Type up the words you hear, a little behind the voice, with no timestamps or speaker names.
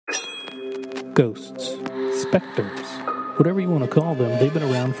Ghosts, specters, whatever you want to call them, they've been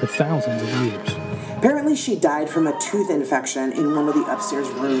around for thousands of years. Apparently she died from a tooth infection in one of the upstairs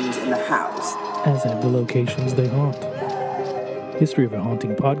rooms in the house. As have the locations they haunt. History of a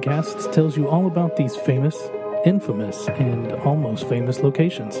Haunting Podcasts tells you all about these famous, infamous, and almost famous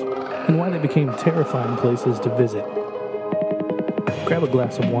locations, and why they became terrifying places to visit. Grab a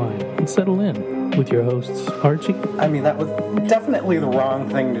glass of wine and settle in with your hosts, Archie. I mean, that was definitely the wrong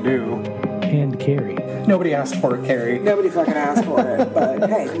thing to do. And Carrie. Nobody asked for it, Carrie. Nobody fucking asked for it, but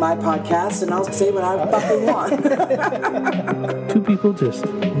hey, my podcast, and I'll say what I fucking want. Two people just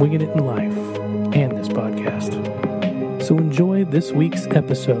winging it in life and this podcast. So enjoy this week's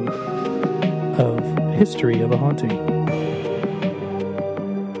episode of History of a Haunting.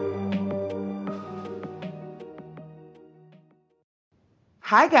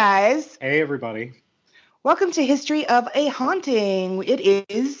 Hi, guys. Hey, everybody. Welcome to History of a Haunting. It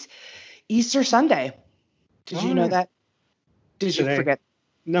is Easter Sunday. Did you know that? Did you forget?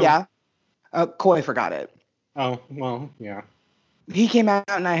 No. Yeah? Coy forgot it. Oh, well, yeah. He came out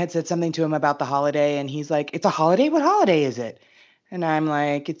and I had said something to him about the holiday, and he's like, "It's a holiday? What holiday is it?" And I'm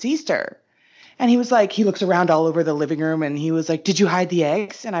like, "It's Easter." And he was like, he looks around all over the living room, and he was like, "Did you hide the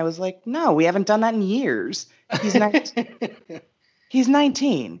eggs?" And I was like, "No, we haven't done that in years." He's 19. He's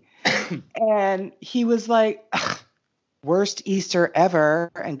 19. And he was like, "Worst Easter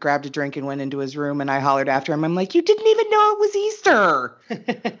ever," and grabbed a drink and went into his room, and I hollered after him. I'm like, "You didn't even know it was Easter."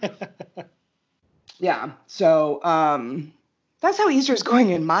 Yeah. So that's how Easter's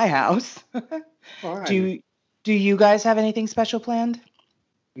going in my house. Right. Do you guys have anything special planned?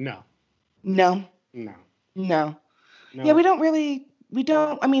 No. No. No. No. Yeah, we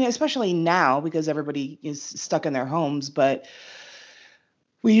don't, I mean, especially now because everybody is stuck in their homes, but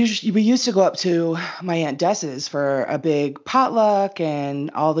we used to go up to my Aunt Dessa's for a big potluck, and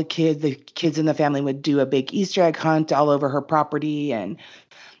all the kids in the family would do a big Easter egg hunt all over her property,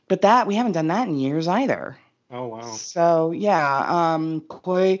 but we haven't done that in years either. Oh, wow. So yeah,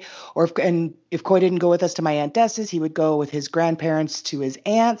 Coy, if Coy didn't go with us to my Aunt Dessa's, he would go with his grandparents to his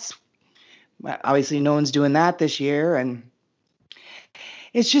aunt's. Obviously, no one's doing that this year, and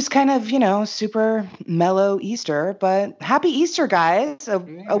it's just kind of, super mellow Easter, but happy Easter, guys. A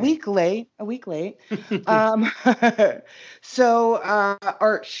week late. So,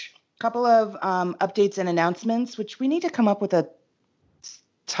 Arch, couple of updates and announcements, which we need to come up with a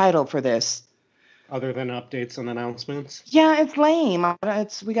title for this. Other than updates and announcements? Yeah, it's lame.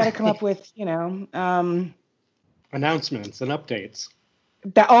 We got to come up with, announcements and updates.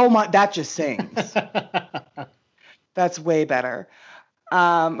 That just sings. That's way better.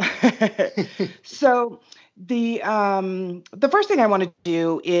 So the first thing I want to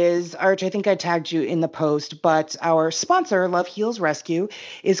do is, Arch, I think I tagged you in the post, but our sponsor, Love Heals Rescue,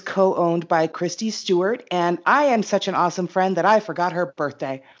 is co-owned by Christy Stewart, and I am such an awesome friend that I forgot her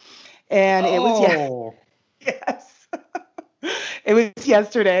birthday. And it was, yes. It was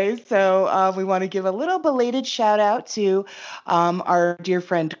yesterday, so we want to give a little belated shout out to our dear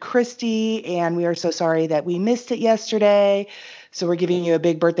friend Christy, and we are so sorry that we missed it yesterday. So we're giving you a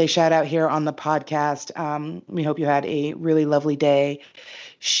big birthday shout out here on the podcast. We hope you had a really lovely day.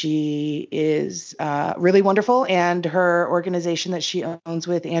 She is really wonderful, and her organization that she owns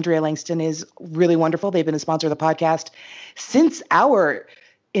with Andrea Langston is really wonderful. They've been a sponsor of the podcast since our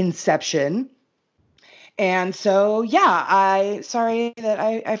inception. And so, yeah, sorry that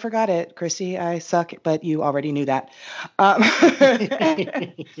I forgot it, Christy. I suck, but you already knew that.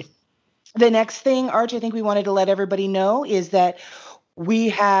 The next thing, Arch, I think we wanted to let everybody know is that we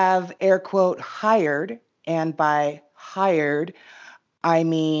have, air quote, hired, and by hired, I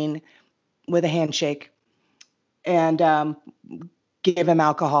mean with a handshake, and give him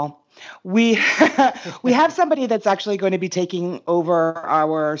alcohol. We have somebody that's actually going to be taking over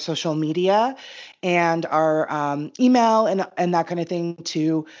our social media and our email and that kind of thing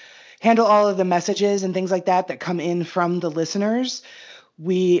to handle all of the messages and things like that come in from the listeners.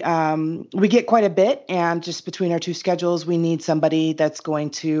 We get quite a bit, and just between our two schedules, we need somebody that's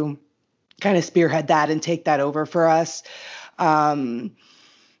going to kind of spearhead that and take that over for us.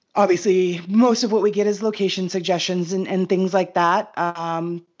 Obviously, most of what we get is location suggestions and things like that.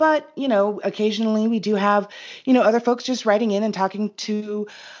 But, occasionally we do have, other folks just writing in and talking to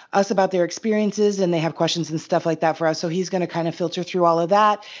us about their experiences, and they have questions and stuff like that for us. So he's going to kind of filter through all of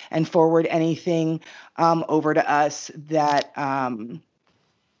that and forward anything over to us that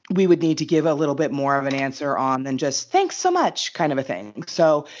we would need to give a little bit more of an answer on than just thanks so much kind of a thing.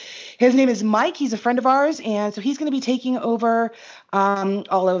 So his name is Mike. He's a friend of ours. And so he's going to be taking over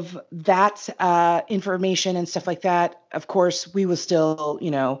all of that information and stuff like that. Of course, we will still,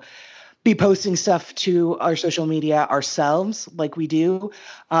 be posting stuff to our social media ourselves like we do.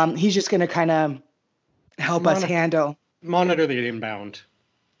 He's just going to kind of help us monitor the inbound.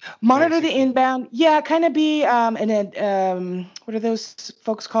 Monitor basically. the inbound. Yeah, kind of be what are those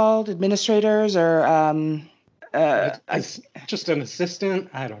folks called? Administrators or It's just an assistant.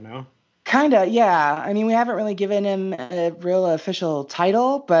 I don't know. kind of, yeah. I mean, we haven't really given him a real official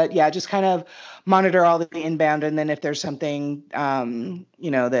title, but yeah, just kind of monitor all the inbound, and then if there's something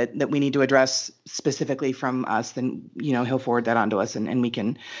that we need to address specifically from us, then he'll forward that on to us, and we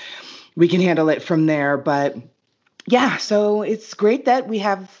can handle it from there. But yeah, so it's great that we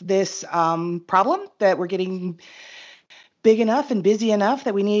have this problem, that we're getting big enough and busy enough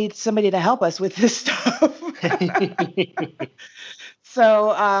that we need somebody to help us with this stuff.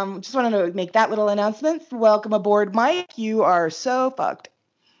 So just wanted to make that little announcement. Welcome aboard, Mike. You are so fucked.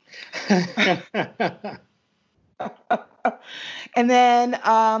 And then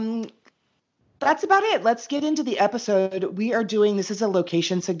that's about it. Let's get into the episode. This is a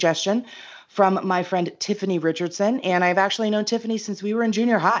location suggestion from my friend Tiffany Richardson, and I've actually known Tiffany since we were in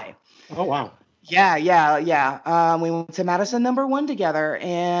junior high. Oh, wow. Yeah. We went to Madison #1 together,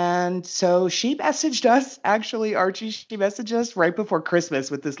 and so she messaged us. Actually, Archie, she messaged us right before Christmas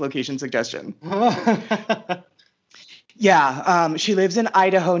with this location suggestion. Yeah, she lives in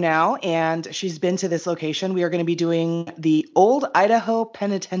Idaho now, and she's been to this location. We are going to be doing the old Idaho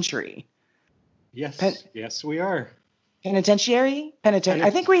Penitentiary. Yes, yes, we are. Penitentiary?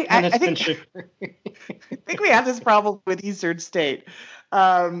 I think we have this problem with Eastern State.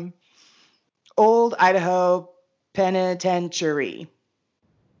 Old Idaho Penitentiary.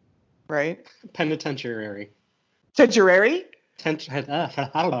 Right? Penitentiary. Tentuary? This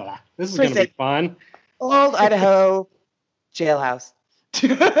is going to be fun. Old Idaho jailhouse.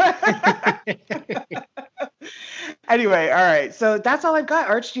 Anyway, all right. So that's all I've got.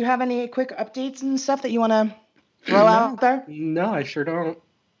 Arch, do you have any quick updates and stuff that you want to throw out there? No, I sure don't.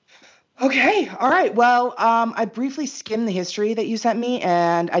 Okay. All right. Well, I briefly skimmed the history that you sent me,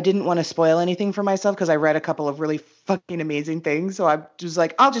 and I didn't want to spoil anything for myself because I read a couple of really fucking amazing things. So I was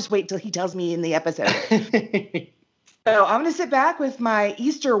like, I'll just wait till he tells me in the episode. So I'm going to sit back with my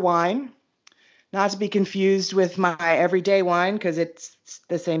Easter wine, not to be confused with my everyday wine because it's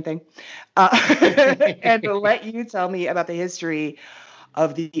the same thing, and to let you tell me about the history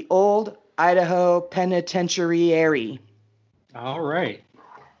of the old Idaho Penitentiary. All right.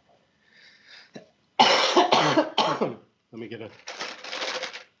 Let me get it.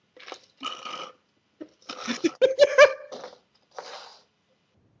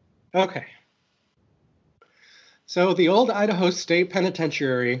 Okay. So the old Idaho State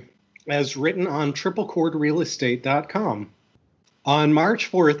Penitentiary, as written on triplecordrealestate.com. On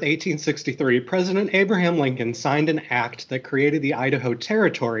March 4th, 1863, President Abraham Lincoln signed an act that created the Idaho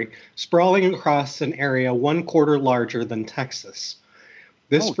Territory, sprawling across an area 1/4 larger than Texas.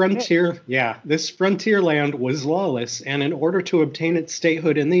 This frontier land was lawless, and in order to obtain its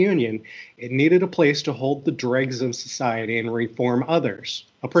statehood in the Union, it needed a place to hold the dregs of society and reform others.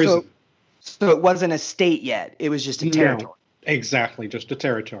 A prison. So it wasn't a state yet. It was just a territory. No, exactly, just a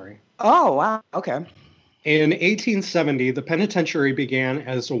territory. Oh, wow. Okay. In 1870, the penitentiary began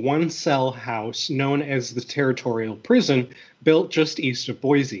as a one-cell house known as the Territorial Prison, built just east of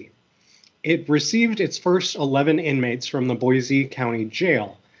Boise. It received its first 11 inmates from the Boise County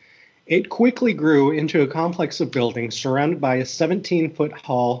Jail. It quickly grew into a complex of buildings surrounded by a 17-foot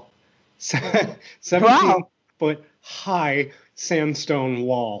high sandstone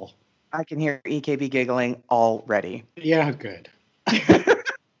wall. I can hear EKB giggling already. Yeah, good.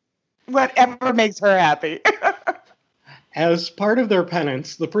 Whatever makes her happy. As part of their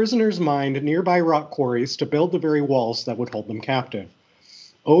penance, the prisoners mined nearby rock quarries to build the very walls that would hold them captive.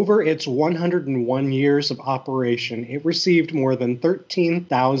 Over its 101 years of operation, it received more than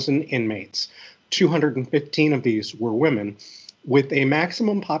 13,000 inmates. 215 of these were women, with a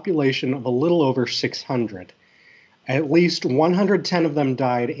maximum population of a little over 600. At least 110 of them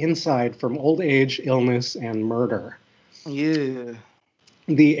died inside from old age, illness, and murder. Yeah.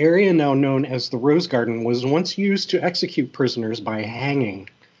 The area now known as the Rose Garden was once used to execute prisoners by hanging.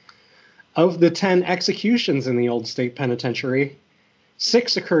 Of the 10 executions in the old state penitentiary,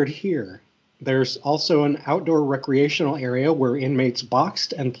 6 occurred here. There's also an outdoor recreational area where inmates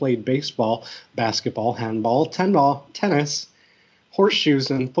boxed and played baseball, basketball, handball, tennis,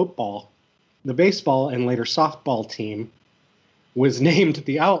 horseshoes, and football. The baseball and later softball team was named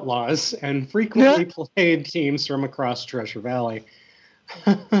the Outlaws and frequently played teams from across Treasure Valley.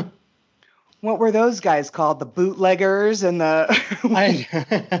 What were those guys called? The bootleggers and the...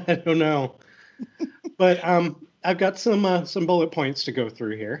 I don't know. But I've got some bullet points to go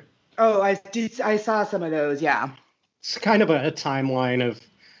through here. Oh, I did. I saw some of those. Yeah. It's kind of a timeline of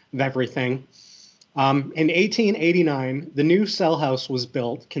everything. In 1889, the new cell house was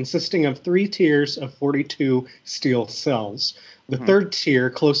built, consisting of 3 tiers of 42 steel cells. The third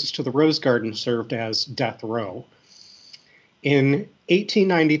tier, closest to the Rose Garden, served as death row. In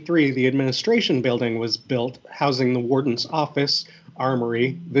 1893, the administration building was built, housing the warden's office,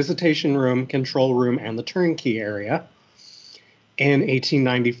 armory, visitation room, control room, and the turnkey area. In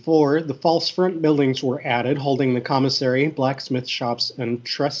 1894, the false front buildings were added, holding the commissary, blacksmith shops, and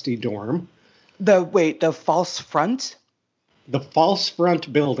trustee dorm. The false front? The false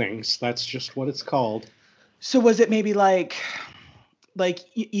front buildings, that's just what it's called. So was it maybe like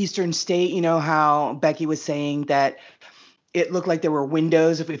Eastern State, you know how Becky was saying that it looked like there were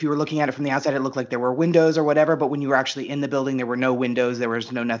windows. If you were looking at it from the outside, it looked like there were windows or whatever. But when you were actually in the building, there were no windows. There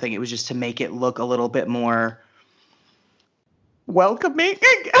was no nothing. It was just to make it look a little bit more welcoming,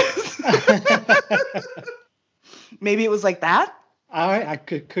 I guess. Maybe it was like that? I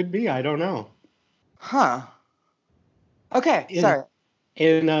could be. I don't know. Huh. Okay, sorry.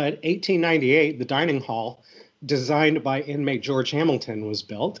 In 1898, the dining hall, designed by inmate George Hamilton, was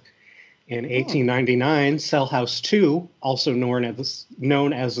built. In 1899, Cell House 2, also known as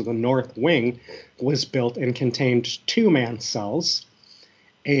the North Wing, was built and contained 2-man cells.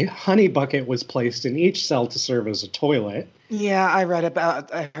 A honey bucket was placed in each cell to serve as a toilet. Yeah, I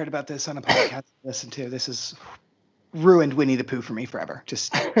heard about this on a podcast I listened to. This has ruined Winnie the Pooh for me forever.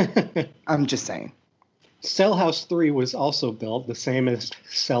 I'm just saying. Cell House 3 was also built, the same as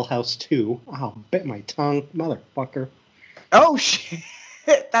Cell House 2. Oh, bit my tongue, motherfucker. Oh, shit.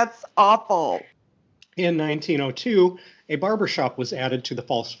 That's awful. In 1902, a barbershop was added to the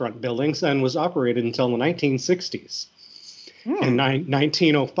false front buildings and was operated until the 1960s. In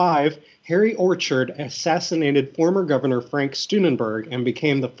 1905, Harry Orchard assassinated former Governor Frank Steunenberg and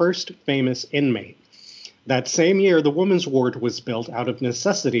became the first famous inmate. That same year, the women's ward was built out of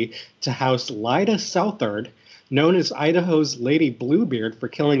necessity to house Lyda Southard, known as Idaho's Lady Bluebeard for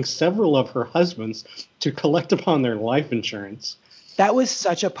killing several of her husbands to collect upon their life insurance. That was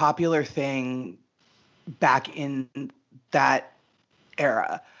such a popular thing back in that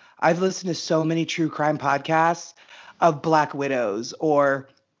era. I've listened to so many true crime podcasts of Black widows or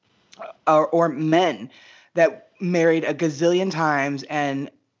men that married a gazillion times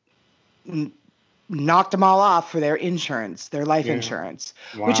and knocked them all off for their insurance, their life insurance,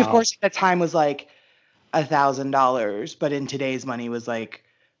 which of course at the time was like $1,000, but in today's money was like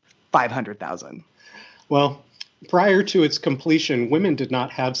 $500,000. Well, prior to its completion, women did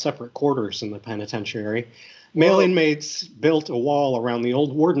not have separate quarters in the penitentiary. Male inmates built a wall around the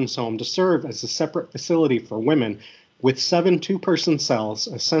old warden's home to serve as a separate facility for women, with 7 2-person cells,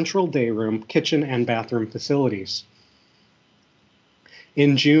 a central day room, kitchen, and bathroom facilities.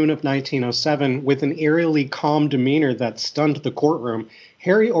 In June of 1907, with an eerily calm demeanor that stunned the courtroom,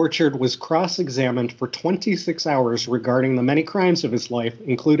 Harry Orchard was cross-examined for 26 hours regarding the many crimes of his life,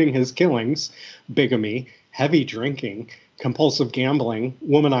 including his killings, bigamy, heavy drinking, compulsive gambling,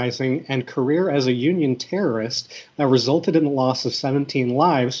 womanizing, and career as a Union terrorist that resulted in the loss of 17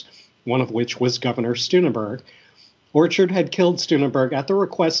 lives, one of which was Governor Steunenberg. Orchard had killed Steunenberg at the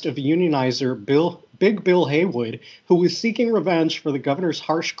request of Unionizer Big Bill Haywood, who was seeking revenge for the governor's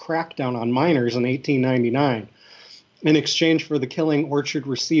harsh crackdown on minors in 1899. In exchange for the killing, Orchard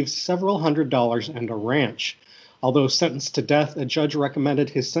received several $100s and a ranch. Although sentenced to death, a judge recommended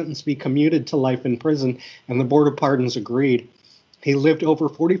his sentence be commuted to life in prison, and the Board of Pardons agreed. He lived over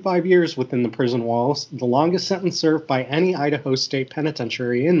 45 years within the prison walls, the longest sentence served by any Idaho State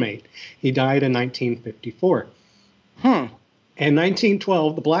Penitentiary inmate. He died in 1954. In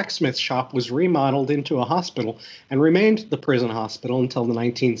 1912, the blacksmith shop was remodeled into a hospital and remained the prison hospital until the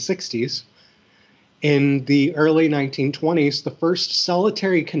 1960s. In the early 1920s, the first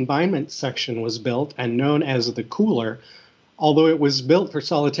solitary confinement section was built and known as the Cooler. Although it was built for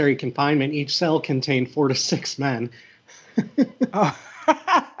solitary confinement, each cell contained 4 to 6 men.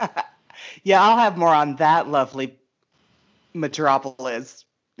 Yeah, I'll have more on that lovely metropolis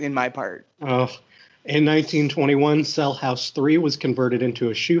in my part. In 1921, Cell House 3 was converted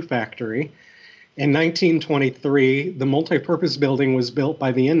into a shoe factory. In 1923, the multipurpose building was built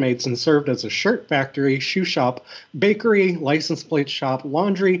by the inmates and served as a shirt factory, shoe shop, bakery, license plate shop,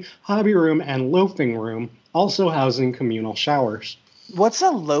 laundry, hobby room, and loafing room, also housing communal showers. What's a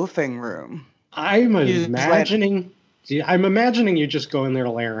loafing room? I'm imagining you just go in there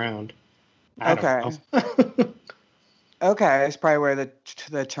to lay around. I don't know. Okay, that's probably where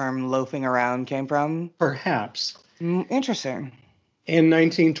the term loafing around came from. Perhaps. Interesting. In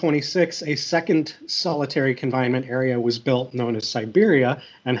 1926, a second solitary confinement area was built known as Siberia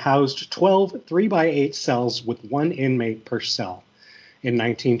and housed 12 3x8 cells with one inmate per cell. In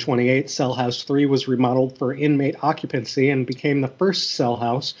 1928, Cell House 3 was remodeled for inmate occupancy and became the first cell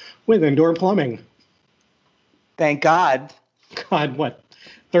house with indoor plumbing. Thank God. God, what,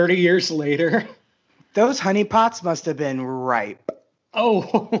 30 years later? Those honeypots must have been ripe.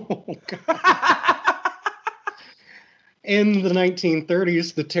 Oh, God. In the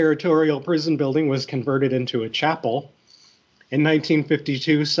 1930s, the territorial prison building was converted into a chapel. In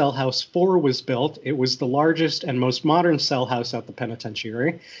 1952, Cell House 4 was built. It was the largest and most modern cell house at the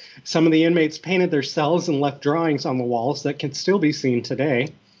penitentiary. Some of the inmates painted their cells and left drawings on the walls that can still be seen today.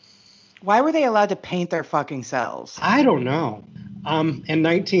 Why were they allowed to paint their fucking cells? I don't know. In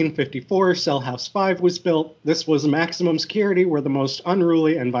 1954, Cell House 5 was built. This was maximum security where the most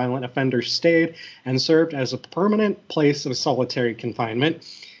unruly and violent offenders stayed and served as a permanent place of solitary confinement.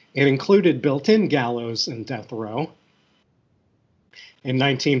 It included built-in gallows and death row. In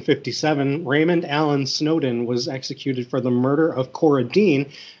 1957, Raymond Allen Snowden was executed for the murder of Cora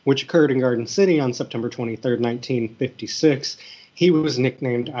Dean, which occurred in Garden City on September 23, 1956. He was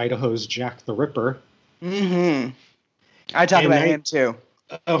nicknamed Idaho's Jack the Ripper. Mm-hmm. I talk about him too.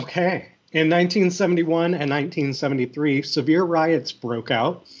 Okay. In 1971 and 1973, severe riots broke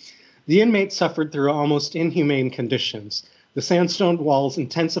out. The inmates suffered through almost inhumane conditions. The sandstone walls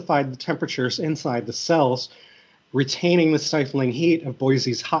intensified the temperatures inside the cells, retaining the stifling heat of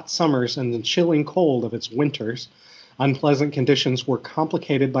Boise's hot summers and the chilling cold of its winters. Unpleasant conditions were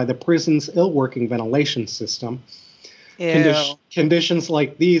complicated by the prison's ill-working ventilation system. Conditions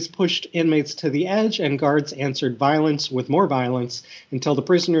like these pushed inmates to the edge, and guards answered violence with more violence until the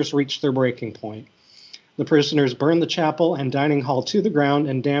prisoners reached their breaking point. The prisoners burned the chapel and dining hall to the ground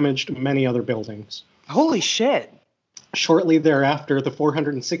and damaged many other buildings. Holy shit. Shortly thereafter, the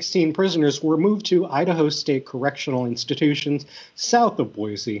 416 prisoners were moved to Idaho State Correctional Institutions south of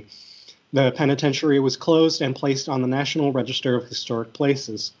Boise. The penitentiary was closed and placed on the National Register of Historic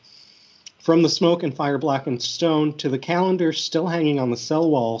Places. From the smoke and fire-blackened stone to the calendars still hanging on the cell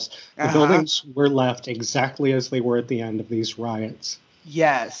walls, the buildings were left exactly as they were at the end of these riots.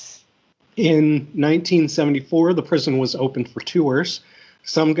 Yes. In 1974, the prison was opened for tours.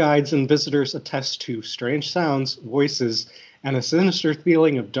 Some guides and visitors attest to strange sounds, voices, and a sinister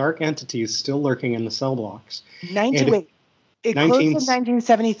feeling of dark entities still lurking in the cell blocks. It closed in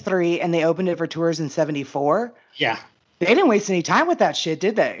 1973, and they opened it for tours in 74? Yeah. They didn't waste any time with that shit,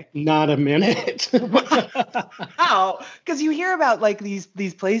 did they? Not a minute. How? Because you hear about like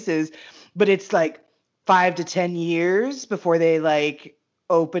these places, but it's like 5 to 10 years before they like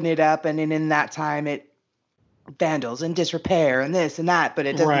open it up, and in that time it vandals and disrepair and this and that, but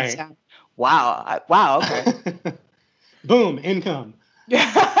it doesn't sound. Wow. Okay. Boom, income.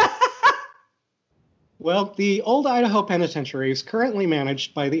 Well, the Old Idaho Penitentiary is currently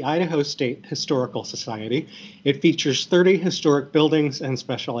managed by the Idaho State Historical Society. It features 30 historic buildings and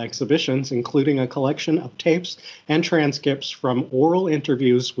special exhibitions, including a collection of tapes and transcripts from oral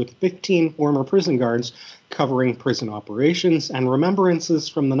interviews with 15 former prison guards covering prison operations and remembrances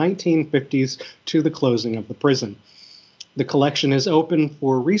from the 1950s to the closing of the prison. The collection is open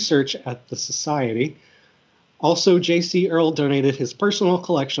for research at the Society. Also, J.C. Earl donated his personal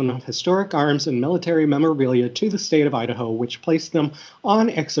collection of historic arms and military memorabilia to the state of Idaho, which placed them on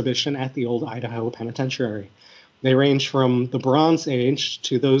exhibition at the Old Idaho Penitentiary. They range from the Bronze Age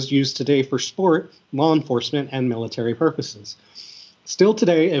to those used today for sport, law enforcement, and military purposes. Still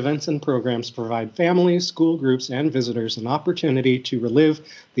today, events and programs provide families, school groups, and visitors an opportunity to relive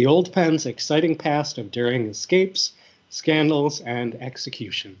the old pen's exciting past of daring escapes, scandals, and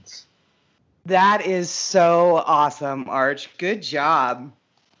executions. That is so awesome, Arch. Good job.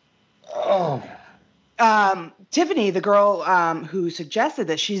 Oh. Tiffany, the girl who suggested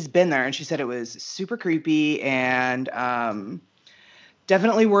that she's been there, and she said it was super creepy and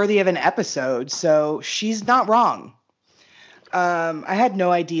definitely worthy of an episode. So she's not wrong. I had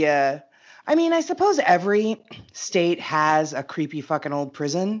no idea. I mean, I suppose every state has a creepy fucking old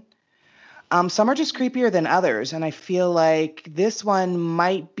prison. Some are just creepier than others, and I feel like this one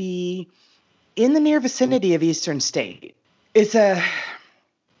might be in the near vicinity of Eastern State. It's a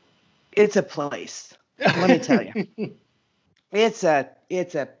place. Let me tell you. It's a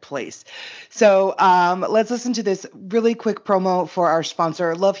place. So let's listen to this really quick promo for our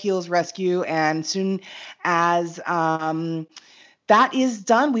sponsor, Love Heals Rescue. And soon as that is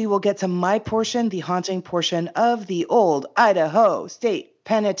done, we will get to my portion, the haunting portion of the Old Idaho State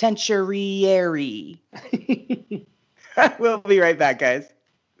Penitentiary. We'll be right back, guys.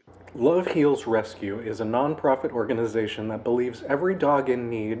 Love Heals Rescue is a non-profit organization that believes every dog in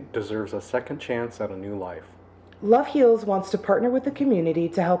need deserves a second chance at a new life. Love Heals wants to partner with the community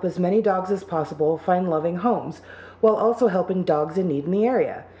to help as many dogs as possible find loving homes, while also helping dogs in need in the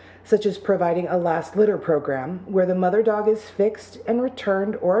area, such as providing a last litter program where the mother dog is fixed and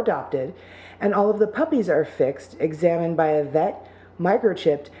returned or adopted, and all of the puppies are fixed, examined by a vet,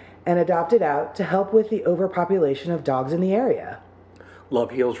 microchipped, and adopted out to help with the overpopulation of dogs in the area.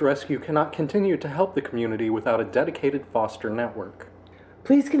 Love Heals Rescue cannot continue to help the community without a dedicated foster network.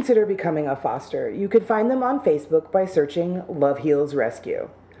 Please consider becoming a foster. You can find them on Facebook by searching Love Heals Rescue.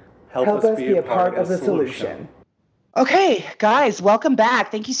 Help us be a part of the solution. Okay, guys, welcome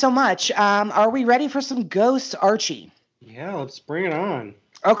back. Thank you so much. Are we ready for some ghosts, Archie? Yeah, let's bring it on.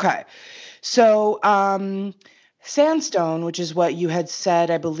 Okay. So, sandstone, which is what you had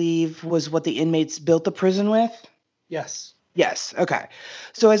said, I believe, was what the inmates built the prison with? Yes. Yes. Okay.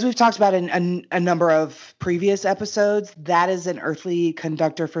 So as we've talked about in a number of previous episodes, that is an earthly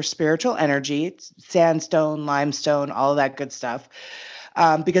conductor for spiritual energy. It's sandstone, limestone, all of that good stuff,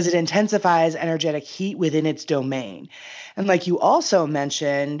 because it intensifies energetic heat within its domain. And like you also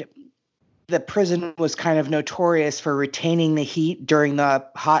mentioned, the prison was kind of notorious for retaining the heat during the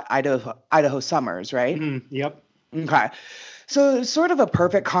hot Idaho summers, right? Yep. Okay. So sort of a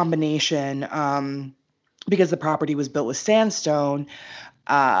perfect combination. Because the property was built with sandstone,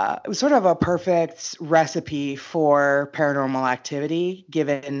 it was sort of a perfect recipe for paranormal activity,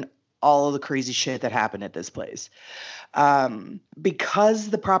 given all of the crazy shit that happened at this place.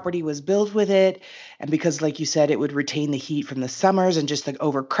 Because the property was built with it, and because, like you said, it would retain the heat from the summers and just the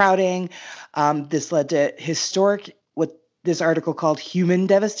overcrowding, this led to what this article called human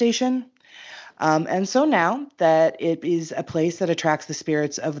devastation. And so now that it is a place that attracts the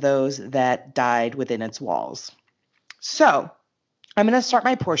spirits of those that died within its walls. So I'm going to start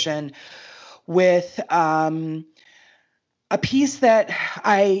my portion with a piece that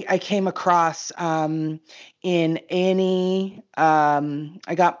I came across in A&E.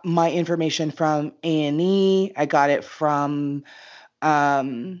 I got my information from A&E. I got it from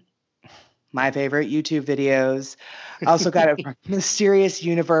my favorite YouTube videos. I also got it from Mysterious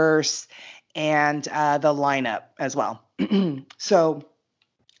Universe and the lineup as well. So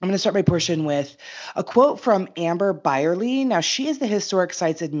I'm going to start my portion with a quote from Amber Byerly. Now, she is the Historic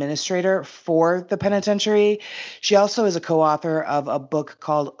Sites Administrator for the penitentiary. She also is a co-author of a book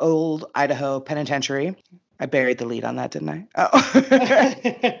called Old Idaho Penitentiary. I buried the lead on that, didn't I? Oh.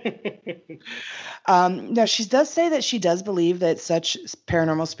 Now, she does say that she does believe that such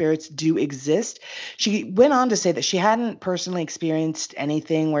paranormal spirits do exist. She went on to say that she hadn't personally experienced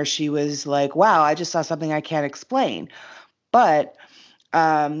anything where she was like, wow, I just saw something I can't explain. But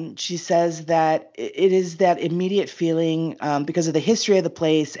she says that it is that immediate feeling because of the history of the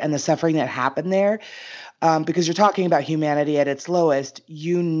place and the suffering that happened there. Because you're talking about humanity at its lowest,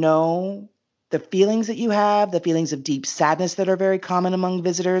 the feelings that you have, the feelings of deep sadness that are very common among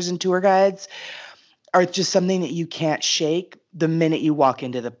visitors and tour guides, are just something that you can't shake the minute you walk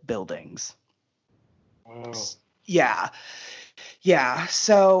into the buildings. Wow. Yeah. Yeah.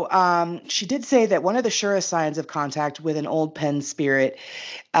 So she did say that one of the surest signs of contact with an old pen spirit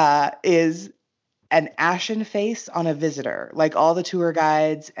is an ashen face on a visitor. Like all the tour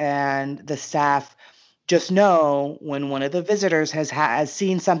guides and the staff just know when one of the visitors has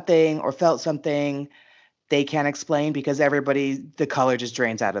seen something or felt something they can't explain, because the color just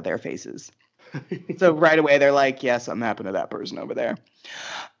drains out of their faces. So right away they're like, yeah, something happened to that person over there.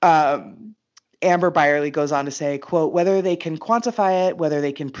 Amber Byerly goes on to say, quote, whether they can quantify it, whether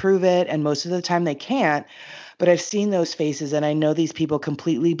they can prove it, and most of the time they can't, but I've seen those faces and I know these people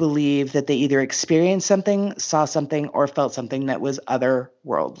completely believe that they either experienced something, saw something, or felt something that was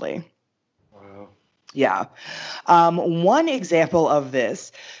otherworldly. Wow. Yeah. One example of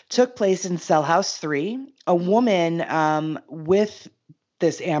this took place in Cell House 3. A woman with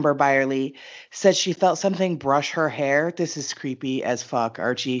this Amber Byerly said she felt something brush her hair. This is creepy as fuck,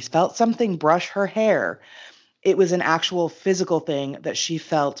 Archie. Felt something brush her hair. It was an actual physical thing that she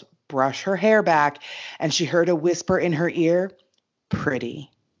felt brush her hair back, and she heard a whisper in her ear,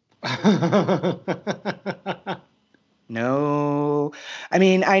 pretty. No. I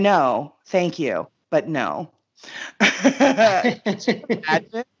mean, I know. Thank you. But no. Imagine?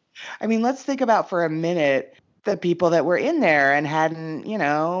 I mean, let's think about for a minute the people that were in there and hadn't,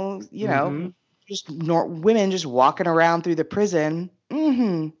 just women just walking around through the prison.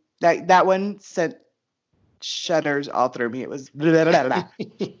 Mm-hmm. That one sent shudders all through me. It was blah, blah, blah.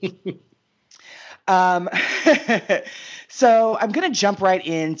 So I'm going to jump right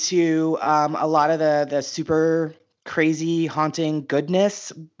into a lot of the super crazy, haunting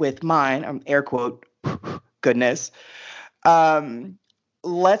goodness with mine, air quote, goodness,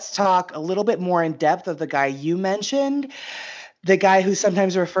 let's talk a little bit more in depth of the guy you mentioned, the guy who's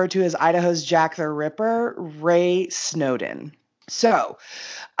sometimes referred to as Idaho's Jack the Ripper, Ray Snowden. So,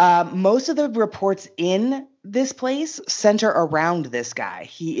 most of the reports in this place center around this guy.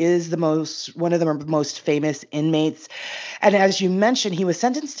 He is one of the most famous inmates. And as you mentioned, he was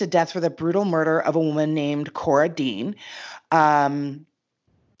sentenced to death for the brutal murder of a woman named Cora Dean. And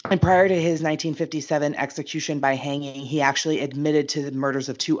prior to his 1957 execution by hanging, he actually admitted to the murders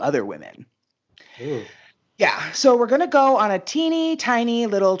of 2 other women. Ooh. Yeah, so we're going to go on a teeny tiny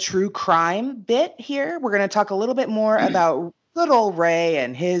little true crime bit here. We're going to talk a little bit more about good old Ray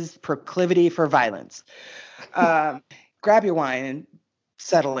and his proclivity for violence. Grab your wine and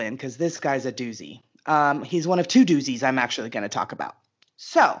settle in, because this guy's a doozy. He's one of 2 doozies I'm actually going to talk about.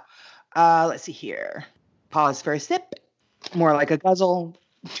 So, let's see here. Pause for a sip. More like a guzzle.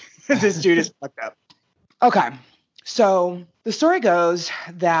 This dude is fucked up. Okay, so the story goes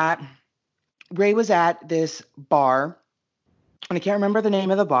that Ray was at this bar, and I can't remember the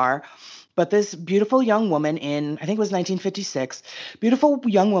name of the bar, but this beautiful young woman in, I think it was 1956, beautiful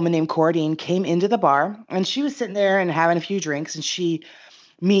young woman named Cora Dean came into the bar, and she was sitting there and having a few drinks, and she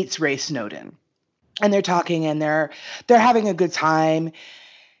meets Ray Snowden. And they're talking, and they're having a good time.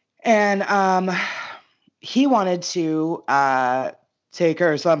 And he wanted to take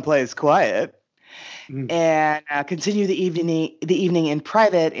her someplace quiet and continue the evening in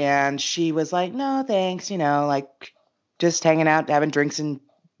private. And she was like, no, thanks. Like just hanging out, having drinks and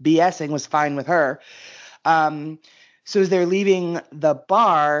BSing was fine with her. So as they're leaving the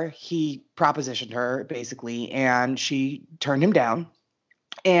bar, he propositioned her basically, and she turned him down,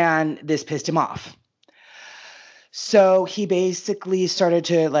 and this pissed him off. So he basically started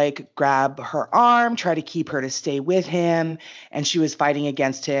to like grab her arm, try to keep her to stay with him, and she was fighting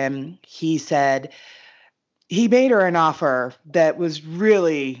against him. He said he made her an offer that was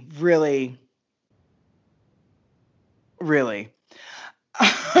really, really, really.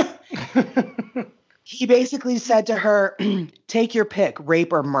 He basically said to her, take your pick,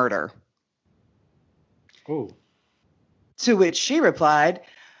 rape or murder. Oh. To which she replied,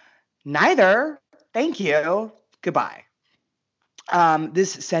 neither, thank you. Goodbye.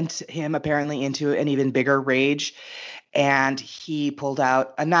 This sent him apparently into an even bigger rage, and he pulled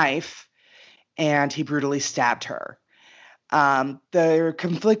out a knife and he brutally stabbed her. There are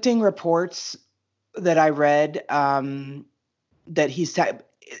conflicting reports that I read that he stabbed.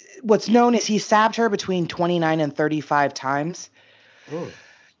 What's known is he stabbed her between 29 and 35 times,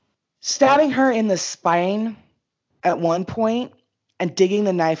 stabbing her in the spine at one point and digging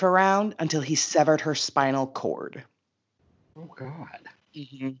the knife around until he severed her spinal cord. Oh, God.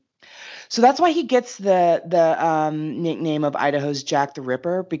 Mm-hmm. So that's why he gets the nickname of Idaho's Jack the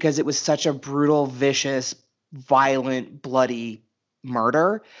Ripper, because it was such a brutal, vicious, violent, bloody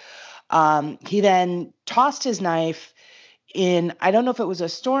murder. He then tossed his knife in, I don't know if it was a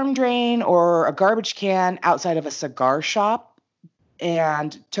storm drain or a garbage can outside of a cigar shop,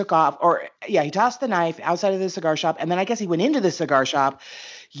 and took off. He tossed the knife outside of the cigar shop, and then I guess he went into the cigar shop,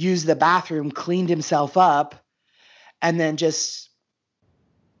 used the bathroom, cleaned himself up, and then just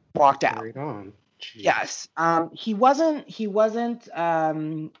walked out. Carried on. Jeez. Yes. He wasn't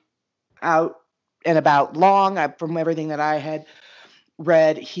out and about long. From everything that I had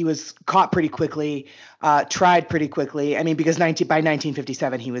read, he was caught pretty quickly, tried pretty quickly. I mean, because by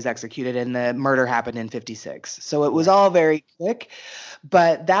 1957 he was executed, and the murder happened in 56. So it was all very quick.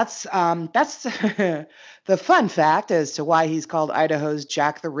 But that's the fun fact as to why he's called Idaho's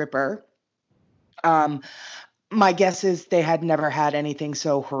Jack the Ripper. My guess is they had never had anything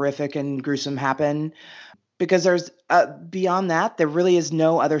so horrific and gruesome happen, because there's beyond that, there really is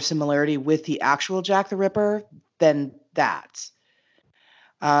no other similarity with the actual Jack the Ripper than that.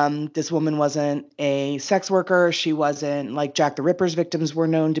 This woman wasn't a sex worker. She wasn't like Jack the Ripper's victims were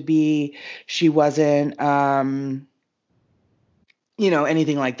known to be. She wasn't,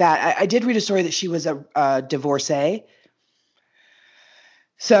 anything like that. I did read a story that she was a divorcee.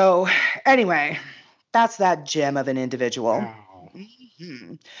 So anyway, that's that gem of an individual. Wow.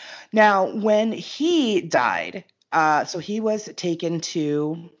 Mm-hmm. Now, when he died, so he was taken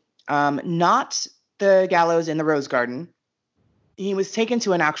to not the gallows in the Rose Garden. He was taken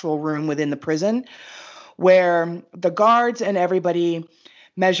to an actual room within the prison where the guards and everybody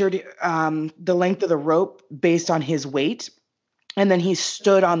measured the length of the rope based on his weight. And then he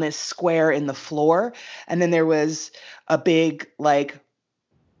stood on this square in the floor. And then there was a big, like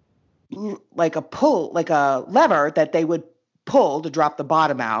a lever that they would pull to drop the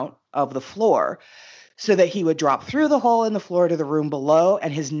bottom out of the floor. so that he would drop through the hole in the floor to the room below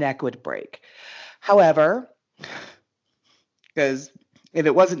and his neck would break. However, because if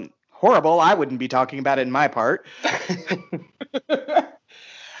it wasn't horrible, I wouldn't be talking about it in my part.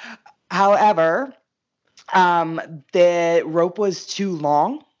 However, the rope was too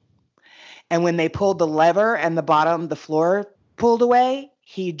long. And when they pulled the lever and the floor pulled away,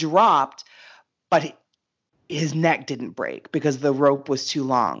 he dropped, but his neck didn't break because the rope was too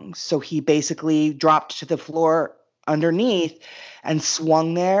long. So he basically dropped to the floor underneath and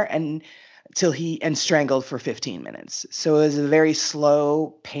swung there until he strangled for 15 minutes. So it was a very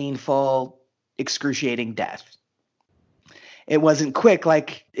slow, painful, excruciating death. It wasn't quick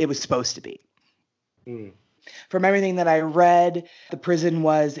like it was supposed to be. Mm. From everything that I read, the prison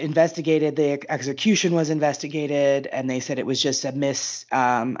was investigated, the execution was investigated, and they said it was just a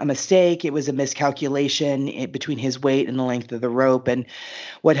mistake. It was a miscalculation between his weight and the length of the rope and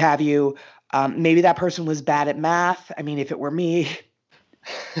what have you. Maybe that person was bad at math. I mean, if it were me,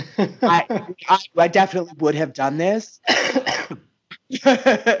 I definitely would have done this.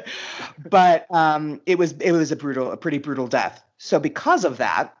 But it was a pretty brutal death. So because of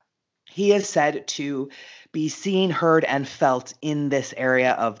that, he is said to be seen, heard, and felt in this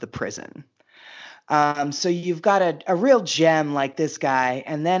area of the prison. So you've got a real gem like this guy,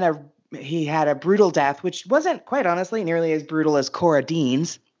 and then he had a brutal death, which wasn't, quite honestly, nearly as brutal as Cora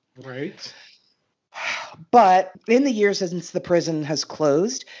Dean's. Right. But in the years since the prison has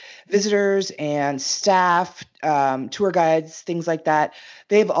closed, visitors and staff, tour guides, things like that,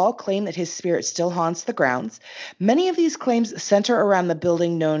 they've all claimed that his spirit still haunts the grounds. Many of these claims center around the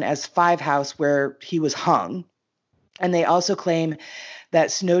building known as Five House, where he was hung. And they also claim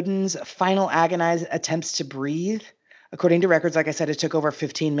that Snowden's final agonized attempts to breathe, according to records, like I said, it took over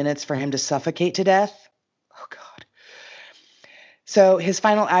 15 minutes for him to suffocate to death. Oh, God. So his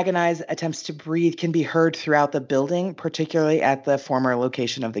final agonized attempts to breathe can be heard throughout the building, particularly at the former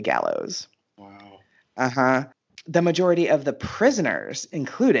location of the gallows. Wow. Uh-huh. The majority of the prisoners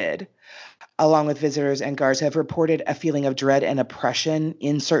included, along with visitors and guards, have reported a feeling of dread and oppression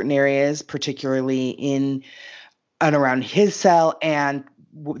in certain areas, particularly in and around his cell and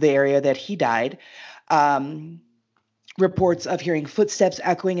the area that he died. Reports of hearing footsteps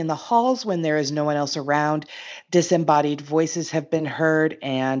echoing in the halls when there is no one else around. Disembodied voices have been heard,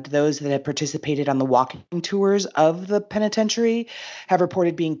 and those that have participated on the walking tours of the penitentiary have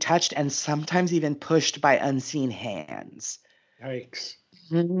reported being touched and sometimes even pushed by unseen hands. Yikes.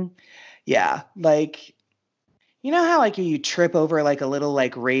 Mm-hmm. Yeah, like, you know how like you trip over like a little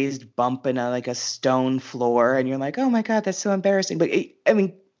like raised bump in a stone floor, and you're like, oh my God, that's so embarrassing. But I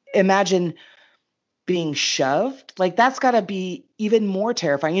mean, imagine being shoved. Like, that's got to be even more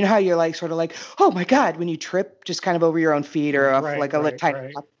terrifying. You know how you're like sort of like, oh my God, when you trip just kind of over your own feet or off Right, a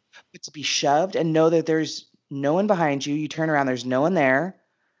tiny up, but to be shoved and know that there's no one behind you. You turn around, there's no one there.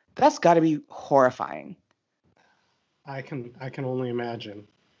 That's got to be horrifying. I can only imagine.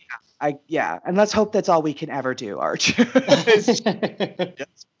 Yeah, and let's hope that's all we can ever do, Arch. Just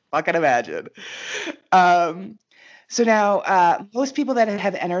fucking imagine. So now, most people that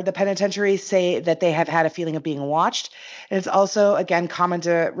have entered the penitentiary say that they have had a feeling of being watched. And it's also, again, common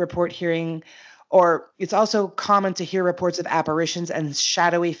to report hearing, or it's also common to hear reports of apparitions and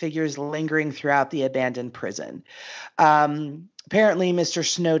shadowy figures lingering throughout the abandoned prison. Apparently, Mr.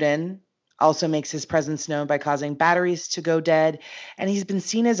 Snowden also makes his presence known by causing batteries to go dead, and he's been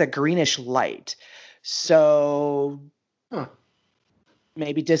seen as a greenish light. So... Huh.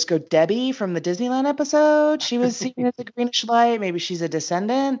 Maybe Disco Debbie from the Disneyland episode. She was seen as a greenish light. Maybe she's a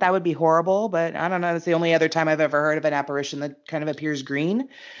descendant. That would be horrible, but I don't know. That's the only other time I've ever heard of an apparition that kind of appears green.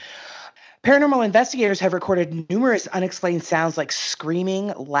 Paranormal investigators have recorded numerous unexplained sounds like screaming,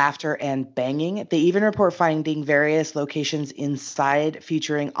 laughter, and banging. They even report finding various locations inside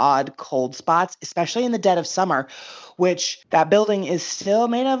featuring odd cold spots, especially in the dead of summer, which that building is still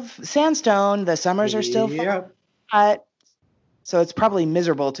made of sandstone. The summers are still hot. So it's probably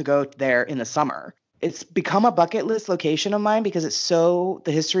miserable to go there in the summer. It's become a bucket list location of mine because the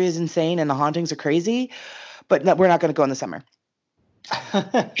history is insane and the hauntings are crazy, but no, we're not going to go in the summer.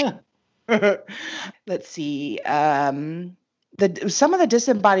 Let's see. Some of the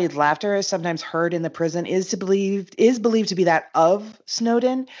disembodied laughter is sometimes heard in the prison is believed to be that of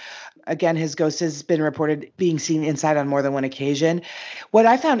Snowden. Again, his ghost has been reported being seen inside on more than one occasion. What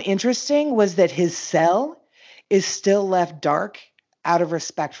I found interesting was that his cell is still left dark out of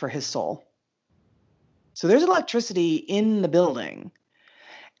respect for his soul. So there's electricity in the building,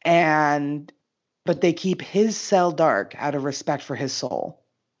 but they keep his cell dark out of respect for his soul.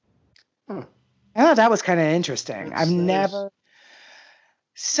 Huh. I thought that was kind of interesting. I've never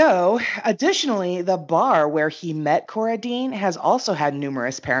So, additionally, the bar where he met Cora Dean has also had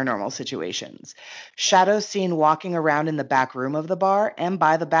numerous paranormal situations. Shadows seen walking around in the back room of the bar and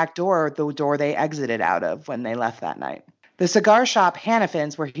by the back door, the door they exited out of when they left that night. The cigar shop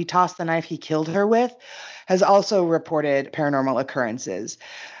Hannafin's, where he tossed the knife he killed her with, has also reported paranormal occurrences.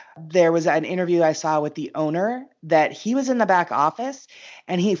 There was an interview I saw with the owner that he was in the back office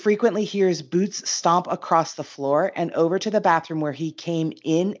and he frequently hears boots stomp across the floor and over to the bathroom where he came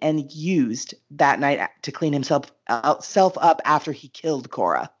in and used that night to clean himself up after he killed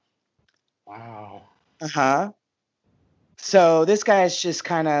Cora. Wow. Uh-huh. So this guy is just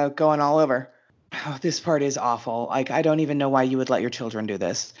kind of going all over. Oh, this part is awful. Like, I don't even know why you would let your children do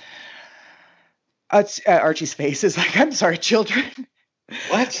this. Archie's face is like, I'm sorry, children.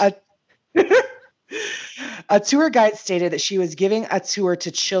 What? A tour guide stated that she was giving a tour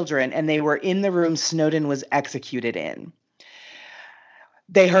to children and they were in the room Snowden was executed in.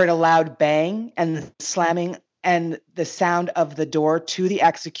 They heard a loud bang and the slamming and the sound of the door to the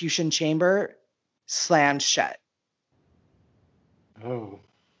execution chamber slammed shut. Oh,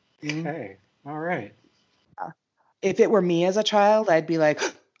 okay. All right. If it were me as a child, I'd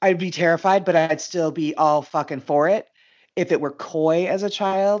be terrified, but I'd still be all fucking for it. If it were Coy as a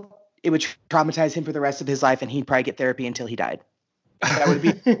child, it would traumatize him for the rest of his life and he'd probably get therapy until he died. That would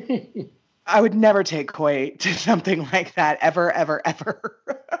be I would never take Coy to something like that ever, ever, ever.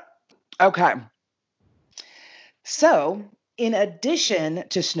 Okay. So, in addition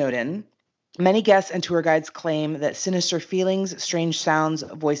to Snowden, many guests and tour guides claim that sinister feelings, strange sounds,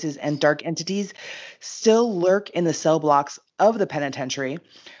 voices, and dark entities still lurk in the cell blocks of the penitentiary,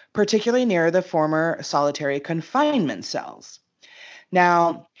 particularly near the former solitary confinement cells.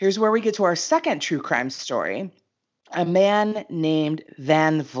 Now, here's where we get to our second true crime story. A man named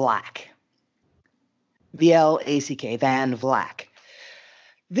Van Vlack. VLACK, Van Vlack.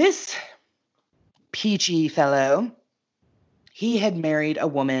 This peachy fellow, he had married a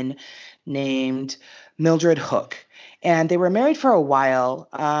woman named Mildred Hook. And they were married for a while.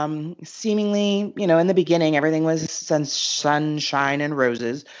 Seemingly, in the beginning, everything was sunshine and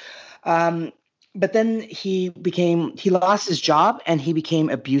roses. But then he lost his job and he became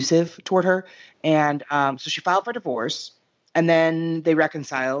abusive toward her. And so she filed for divorce. And then they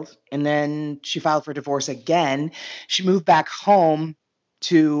reconciled. And then she filed for divorce again. She moved back home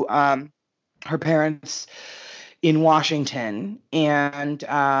to her parents in Washington. And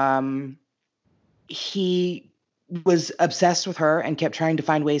he was obsessed with her and kept trying to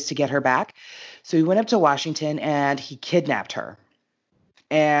find ways to get her back. So he went up to Washington and he kidnapped her.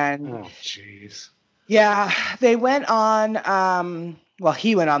 And oh, jeez. Yeah, they went on,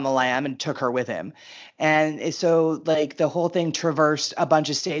 he went on the lam and took her with him. And so like the whole thing traversed a bunch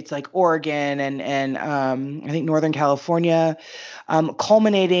of states like Oregon and I think Northern California,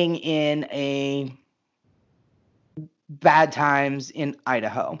 culminating in a bad times in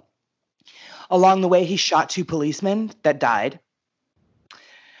Idaho. Along the way, he shot 2 policemen that died.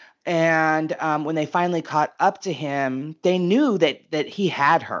 And when they finally caught up to him, they knew that he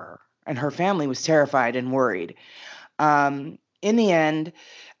had her. And her family was terrified and worried. In the end,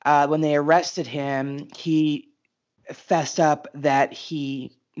 when they arrested him, he fessed up that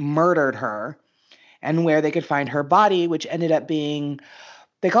he murdered her and where they could find her body, which ended up being,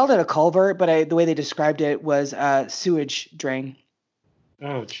 they called it a culvert, but the way they described it was a sewage drain.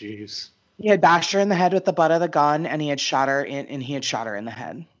 Oh, jeez. He had bashed her in the head with the butt of the gun, and he had shot her in the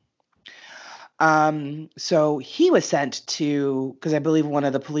head. So he was sent to, because I believe one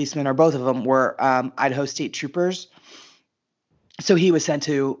of the policemen or both of them were Idaho State Troopers. So he was sent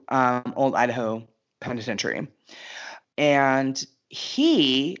to Old Idaho Penitentiary. And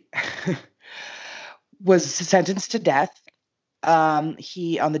he was sentenced to death. On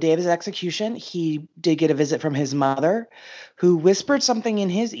the day of his execution, he did get a visit from his mother, who whispered something in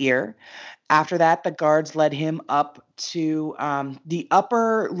his ear. After that, the guards led him up to the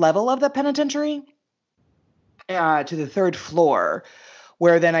upper level of the penitentiary, to the 3rd floor,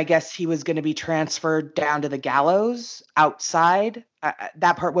 where then I guess he was going to be transferred down to the gallows outside.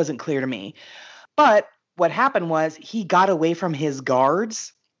 That part wasn't clear to me. But what happened was he got away from his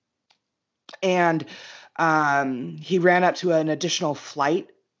guards and he ran up to an additional flight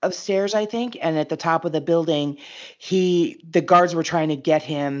of stairs, I think. And at the top of the building, the guards were trying to get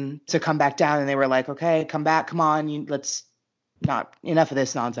him to come back down. And they were like, okay, come back. Come on. Let's not enough of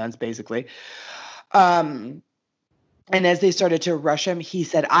this nonsense, basically. And as they started to rush him, he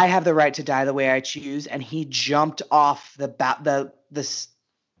said, I have the right to die the way I choose. And he jumped off the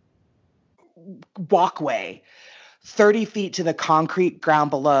walkway 30 feet to the concrete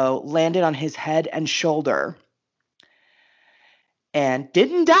ground below, landed on his head and shoulder. and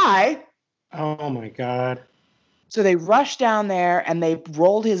didn't die. Oh my God. So they rushed down there and they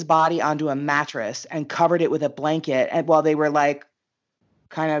rolled his body onto a mattress and covered it with a blanket. And while they were like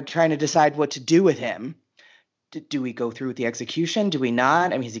kind of trying to decide what to do with him. Do we go through with the execution? Do we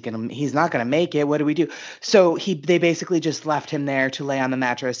not? I mean, he's not gonna make it. What do we do? So they basically just left him there to lay on the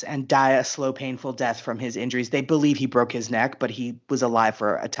mattress and die a slow, painful death from his injuries. They believe he broke his neck, but he was alive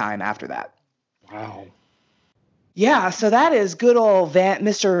for a time after that. Wow. Yeah, so that is good old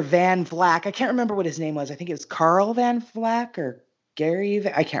Mr. Van Vleck. I can't remember what his name was. I think it was Carl Van Vleck or Gary.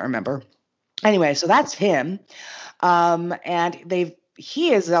 I can't remember. Anyway, so that's him. And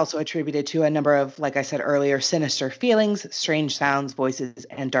he is also attributed to a number of, like I said earlier, sinister feelings, strange sounds, voices,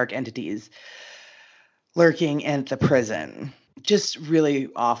 and dark entities lurking in the prison. Just really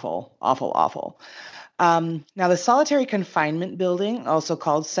awful, awful, awful. Now, the solitary confinement building, also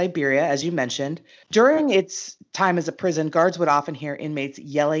called Siberia, as you mentioned, during its time as a prison, guards would often hear inmates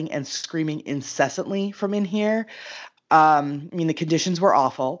yelling and screaming incessantly from in here. The conditions were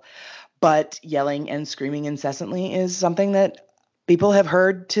awful, but yelling and screaming incessantly is something that people have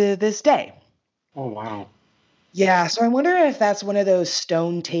heard to this day. Oh, wow. Yeah, so I wonder if that's one of those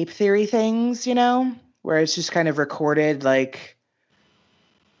stone tape theory things, where it's just kind of recorded, like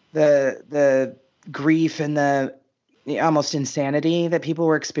the grief and the almost insanity that people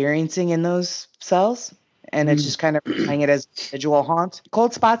were experiencing in those cells. And it's just kind of playing it as a visual haunt.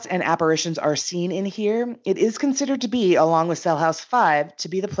 Cold spots and apparitions are seen in here. It is considered to be, along with Cell House 5, to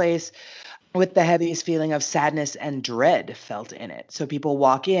be the place with the heaviest feeling of sadness and dread felt in it. So people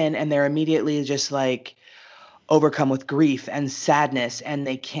walk in and they're immediately just like overcome with grief and sadness, and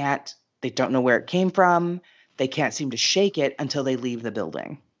they don't know where it came from. They can't seem to shake it until they leave the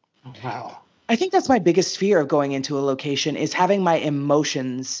building. Oh, wow. I think that's my biggest fear of going into a location, is having my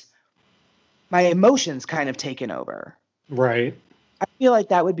emotions kind of taken over. Right. I feel like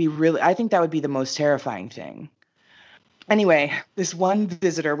I think that would be the most terrifying thing. Anyway, this one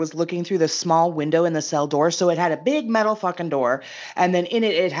visitor was looking through the small window in the cell door. So it had a big metal fucking door. And then in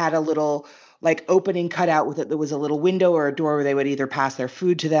it had a little like opening cut out with it. There was a little window or a door where they would either pass their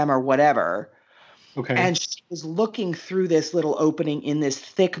food to them or whatever. Okay. And she was looking through this little opening in this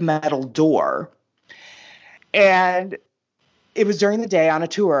thick metal door. And it was during the day on a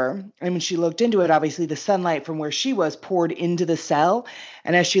tour. And when she looked into it, obviously the sunlight from where she was poured into the cell.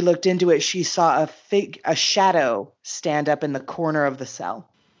 And as she looked into it, she saw a shadow stand up in the corner of the cell.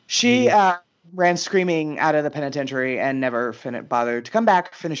 She ran screaming out of the penitentiary and never bothered to come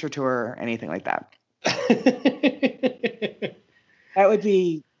back, finish her tour, or anything like that. That would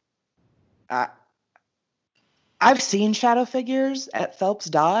be... I've seen shadow figures at Phelps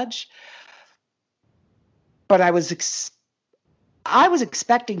Dodge, but I was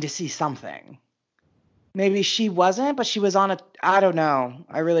expecting to see something. Maybe she wasn't, but she was on I don't know.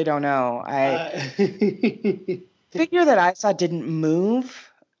 I really don't know. Figure that I saw didn't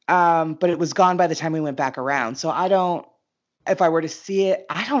move, but it was gone by the time we went back around. So if I were to see it,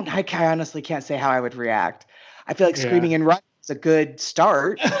 I honestly can't say how I would react. I feel like screaming and running is a good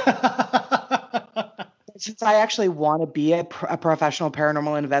start. Since I actually want to be a professional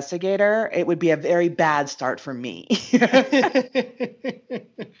paranormal investigator, it would be a very bad start for me.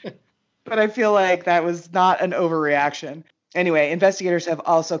 But I feel like that was not an overreaction. Anyway, investigators have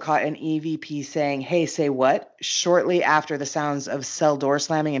also caught an EVP saying, "Hey, say what?" shortly after the sounds of cell door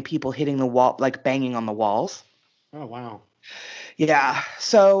slamming and people hitting the wall, like banging on the walls. Oh, wow. Yeah.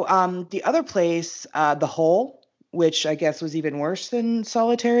 So the other place, the Hole, which I guess was even worse than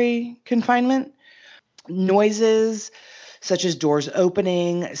solitary confinement, noises such as doors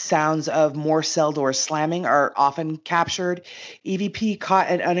opening, sounds of more cell doors slamming are often captured. EVP caught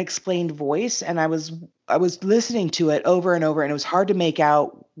an unexplained voice, and I was listening to it over and over, and it was hard to make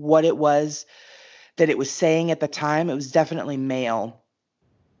out what it was that it was saying at the time. It was definitely male.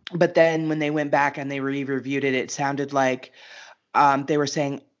 But then when they went back and they reviewed it, it sounded like they were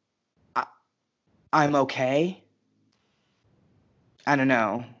saying, "I'm okay." I don't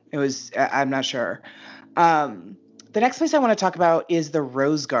know. I'm not sure. The next place I want to talk about is the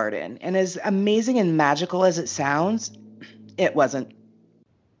Rose Garden. And as amazing and magical as it sounds, it wasn't.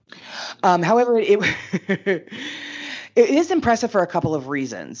 However, it is impressive for a couple of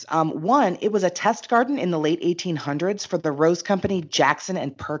reasons. One, it was a test garden in the late 1800s for the rose company Jackson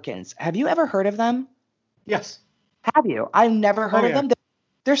and Perkins. Have you ever heard of them? Yes. Have you? I've never heard of them.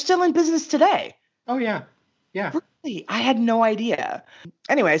 They're still in business today. Oh, yeah. Yeah. Really? I had no idea.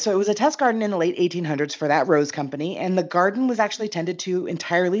 Anyway, so it was a test garden in the late 1800s for that rose company, and the garden was actually tended to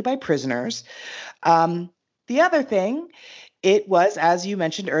entirely by prisoners. The other thing It was, as you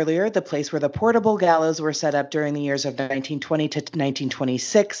mentioned earlier, the place where the portable gallows were set up during the years of 1920 to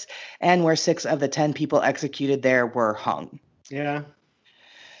 1926, and where 6 of the 10 people executed there were hung. Yeah.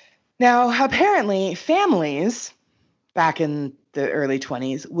 Now, apparently, families back in the early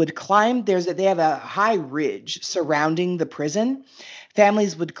 20s would climb. They have a high ridge surrounding the prison.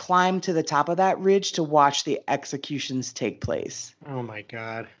 Families would climb to the top of that ridge to watch the executions take place. Oh my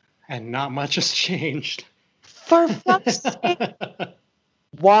God. And not much has changed. For fuck's sake.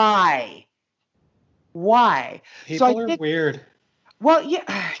 Why? People are weird. Well,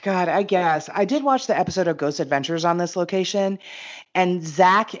 yeah, God, I guess. I did watch the episode of Ghost Adventures on this location, and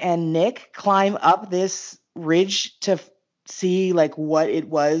Zach and Nick climb up this ridge to see like what it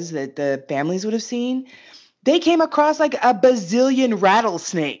was that the families would have seen. They came across like a bazillion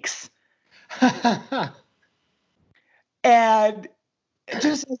rattlesnakes. And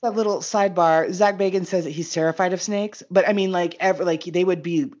just as a little sidebar, Zach Bagans says that he's terrified of snakes, but I mean, like they would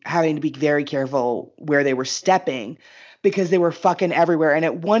be having to be very careful where they were stepping because they were fucking everywhere. And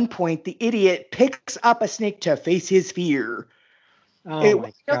at one point, the idiot picks up a snake to face his fear. Oh I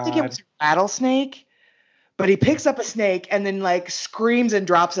my don't think it God. was a rattlesnake, but he picks up a snake and then like screams and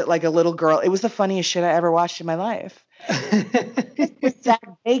drops it like a little girl. It was the funniest shit I ever watched in my life. With Zach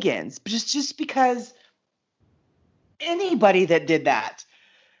Bagans, but just because anybody that did that,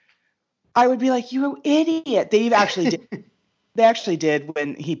 I would be like, you idiot. They actually did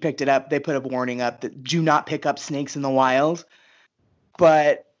when he picked it up. They put a warning up that do not pick up snakes in the wild.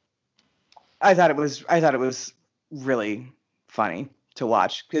 But I thought it was really funny to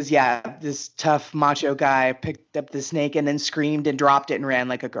watch because this tough macho guy picked up the snake and then screamed and dropped it and ran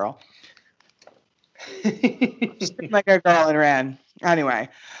like a girl. Screamed like a girl and ran. Anyway.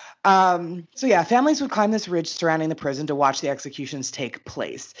 Families would climb this ridge surrounding the prison to watch the executions take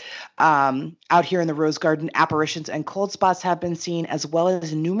place. Out here in the Rose Garden, apparitions and cold spots have been seen, as well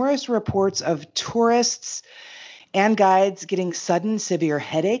as numerous reports of tourists and guides getting sudden severe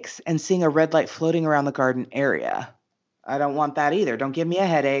headaches and seeing a red light floating around the garden area. I don't want that either. Don't give me a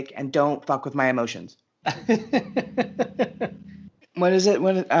headache and don't fuck with my emotions. What is it?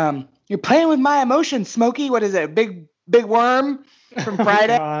 You're playing with my emotions, Smokey. What is it? Big worm from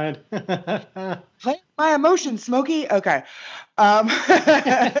Friday? Oh God. Play with my emotions, Smokey. Okay.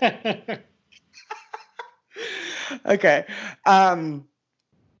 Okay.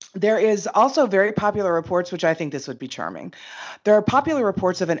 There is also very popular reports, which I think this would be charming. There are popular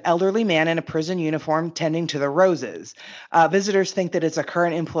reports of an elderly man in a prison uniform tending to the roses. Visitors think that it's a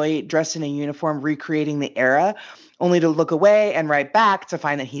current employee dressed in a uniform recreating the era, only to look away and right back to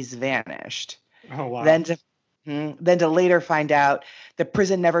find that he's vanished. Oh wow. Then to later find out the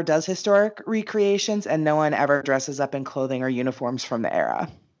prison never does historic recreations and no one ever dresses up in clothing or uniforms from the era.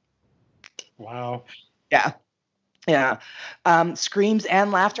 Wow. Yeah. Yeah. Screams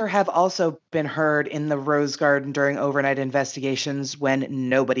and laughter have also been heard in the Rose Garden during overnight investigations when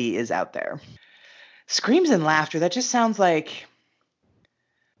nobody is out there. Screams and laughter, that just sounds like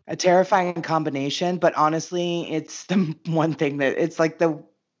a terrifying combination, but honestly, it's the one thing that it's like the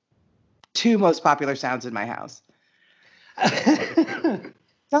two most popular sounds in my house.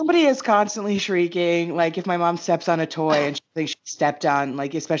 Somebody is constantly shrieking. Like if my mom steps on a toy and she thinks she stepped on,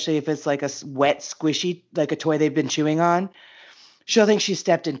 like especially if it's like a wet, squishy, like a toy they've been chewing on, she'll think she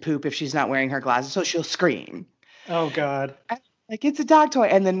stepped in poop if she's not wearing her glasses. So she'll scream. Oh God. Like it's a dog toy,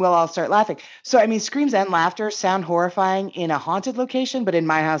 and then we'll all start laughing. So I mean, screams and laughter sound horrifying in a haunted location, but in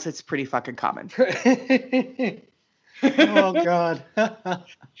my house, it's pretty fucking common. Oh God.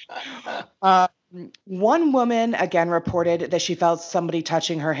 One woman again reported that she felt somebody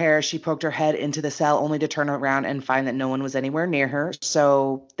touching her hair. She poked her head into the cell only to turn around and find that no one was anywhere near her.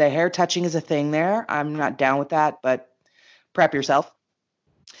 So the hair touching is a thing there. I'm not down with that, but prep yourself.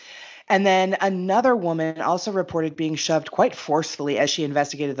 And then another woman also reported being shoved quite forcefully as she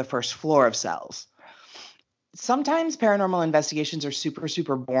investigated the first floor of cells. Sometimes paranormal investigations are super,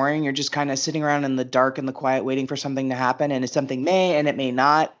 super boring. You're just kind of sitting around in the dark and the quiet waiting for something to happen, and something may and it may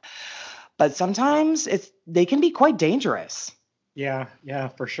not. But sometimes they can be quite dangerous. Yeah,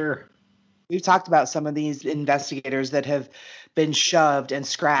 for sure. We've talked about some of these investigators that have been shoved and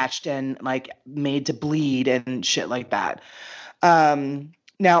scratched and like made to bleed and shit like that.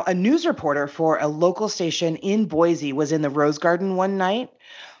 Now, a news reporter for a local station in Boise was in the Rose Garden one night.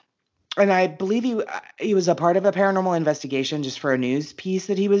 And I believe he was a part of a paranormal investigation just for a news piece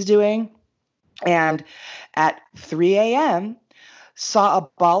that he was doing. And at 3 a.m., saw a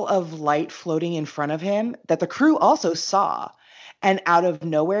ball of light floating in front of him that the crew also saw. And out of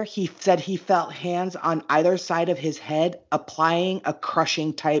nowhere, he said he felt hands on either side of his head applying a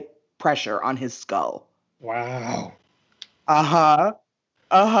crushing type pressure on his skull. Wow. Uh-huh.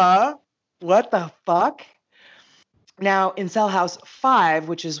 Uh-huh. What the fuck? Now, in Cell House 5,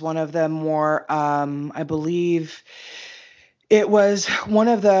 which is one of the more, I believe it was one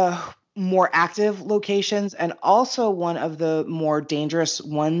of the more active locations and also one of the more dangerous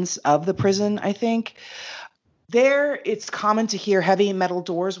ones of the prison, I think. There, it's common to hear heavy metal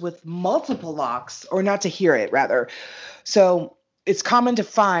doors with multiple locks, or not to hear it, rather. So it's common to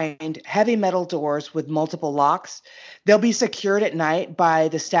find heavy metal doors with multiple locks. They'll be secured at night by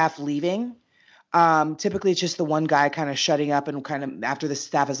the staff leaving. Typically, it's just the one guy kind of shutting up and kind of after the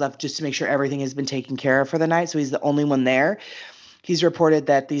staff has left just to make sure everything has been taken care of for the night. So he's the only one there. He's reported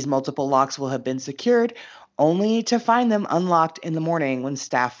that these multiple locks will have been secured, only to find them unlocked in the morning when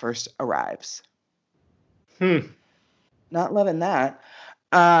staff first arrives. Not loving that.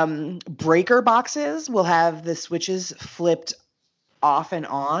 Breaker boxes will have the switches flipped off and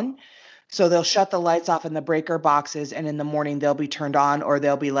on. So they'll shut the lights off in the breaker boxes, and in the morning they'll be turned on, or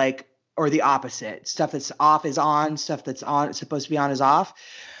they'll be like, or the opposite. Stuff that's off is on, stuff that's on, it's supposed to be on is off.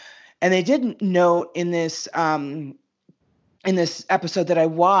 And they didn't note in this episode that I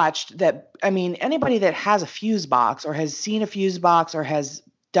watched that, I mean, anybody that has a fuse box or has seen a fuse box or has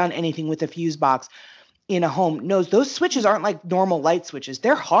done anything with a fuse box in a home knows those switches aren't like normal light switches.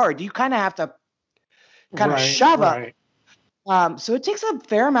 They're hard. You kind of have to kind of shove them. So it takes a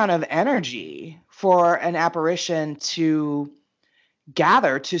fair amount of energy for an apparition to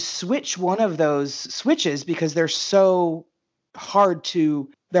gather to switch one of those switches because they're so hard to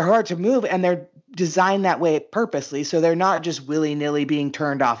move, and they're designed that way purposely. So they're not just willy-nilly being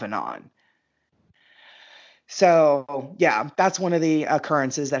turned off and on. So yeah, that's one of the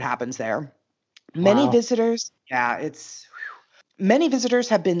occurrences that happens there. Many visitors have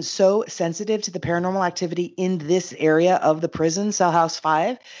been so sensitive to the paranormal activity in this area of the prison, Cell House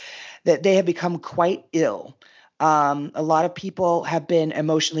 5, that they have become quite ill. A lot of people have been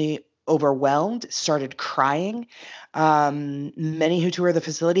emotionally overwhelmed, started crying. Many who tour the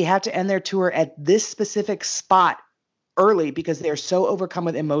facility had to end their tour at this specific spot early because they're so overcome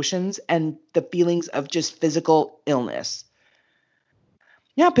with emotions and the feelings of just physical illness.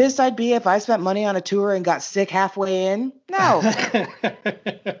 You know how pissed I'd be if I spent money on a tour and got sick halfway in? No.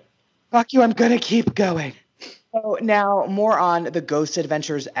 Fuck you, I'm going to keep going. So now more on the Ghost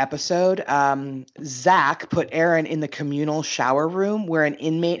Adventures episode. Zach put Aaron in the communal shower room where an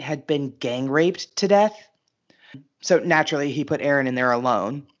inmate had been gang raped to death. So naturally he put Aaron in there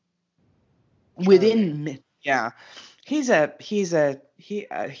alone. He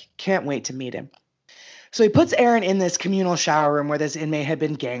can't wait to meet him. So he puts Aaron in this communal shower room where this inmate had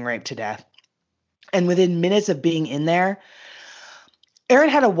been gang raped to death. And within minutes of being in there, Aaron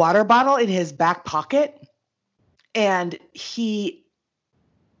had a water bottle in his back pocket. And he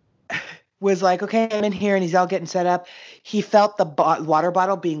was like, okay, I'm in here. And he's all getting set up. He felt the water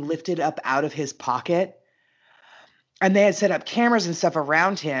bottle being lifted up out of his pocket. And they had set up cameras and stuff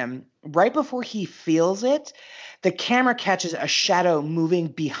around him. Right before he feels it, the camera catches a shadow moving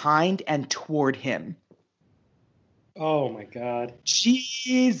behind and toward him. Oh my God.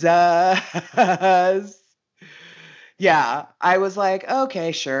 Jesus. Yeah, I was like,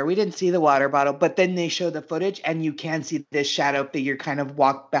 okay, sure. We didn't see the water bottle, but then they show the footage and you can see this shadow figure kind of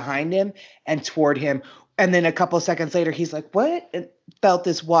walk behind him and toward him. And then a couple of seconds later, he's like, what? And felt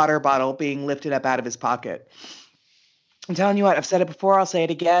this water bottle being lifted up out of his pocket. I'm telling you what, I've said it before. I'll say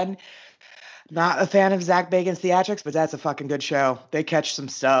it again. Not a fan of Zach Bagans' theatrics, but that's a fucking good show. They catch some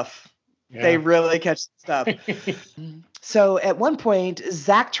stuff. Yeah. They really catch stuff. So at one point,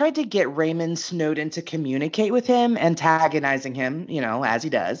 Zach tried to get Raymond Snowden to communicate with him, antagonizing him, you know, as he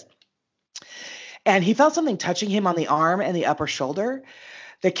does. And he felt something touching him on the arm and the upper shoulder.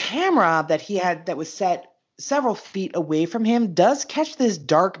 The camera that he had that was set several feet away from him does catch this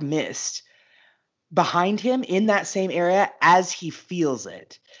dark mist behind him in that same area as he feels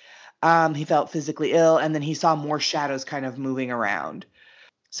it. He felt physically ill, and then he saw more shadows kind of moving around.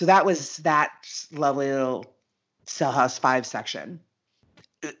 So that was that lovely little Cell House 5 section.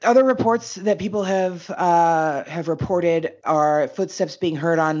 Other reports that people have reported are footsteps being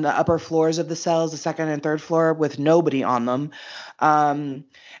heard on the upper floors of the cells, the second and third floor, with nobody on them. And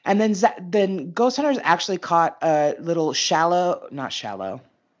then ghost hunters actually caught a little shadow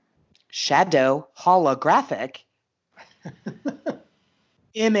holographic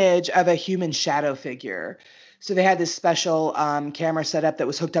image of a human shadow figure. So they had this special camera set up that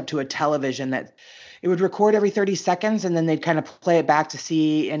was hooked up to a television that it would record every 30 seconds, and then they'd kind of play it back to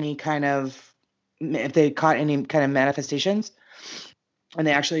see if they caught any kind of manifestations. And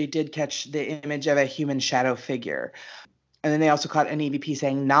they actually did catch the image of a human shadow figure. And then they also caught an EVP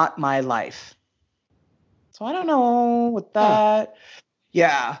saying, "Not my life." So I don't know what that.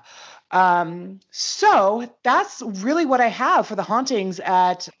 Yeah. So that's really what I have for the hauntings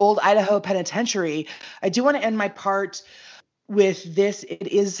at Old Idaho Penitentiary. I do want to end my part with this. It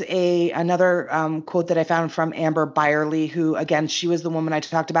is another quote that I found from Amber Byerly, who, again, she was the woman I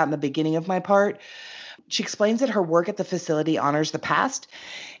talked about in the beginning of my part. She explains that her work at the facility honors the past,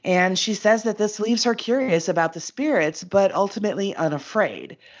 and she says that this leaves her curious about the spirits, but ultimately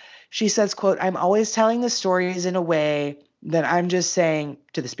unafraid. She says, quote, "I'm always telling the stories in a way that I'm just saying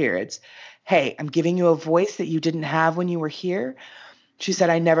to the spirits, hey, I'm giving you a voice that you didn't have when you were here." She said,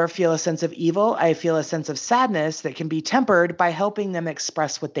 "I never feel a sense of evil. I feel a sense of sadness that can be tempered by helping them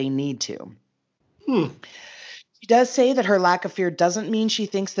express what they need to." She does say that her lack of fear doesn't mean she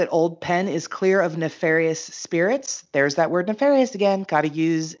thinks that Old Penn is clear of nefarious spirits. There's that word nefarious again. Got to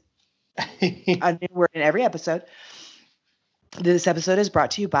use a new word in every episode. This episode is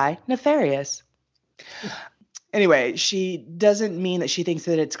brought to you by Nefarious. Anyway, she doesn't mean that she thinks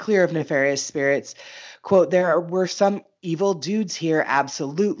that it's clear of nefarious spirits. Quote, "There were some evil dudes here,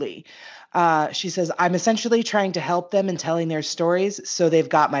 absolutely." She says, "I'm essentially trying to help them in telling their stories, so they've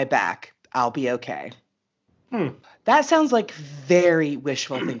got my back. I'll be okay." That sounds like very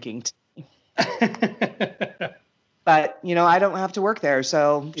wishful thinking to me. But, I don't have to work there,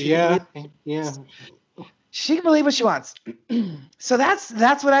 so she can believe what she wants. So that's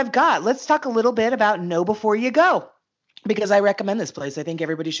what I've got. Let's talk a little bit about Know Before You Go, because I recommend this place. I think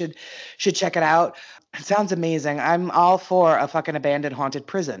everybody should check it out. It sounds amazing. I'm all for a fucking abandoned haunted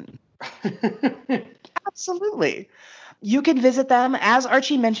prison. Absolutely. You can visit them, as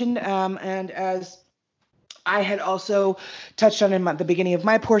Archie mentioned, and as I had also touched on in the beginning of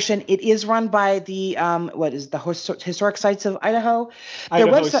my portion. It is run by the Historic Sites of Idaho.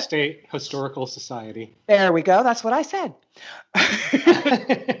 Idaho State Historical Society. There we go. That's what I said.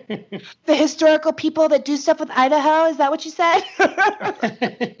 The historical people that do stuff with Idaho. Is that what you said?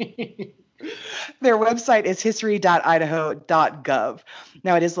 Their website is history.idaho.gov.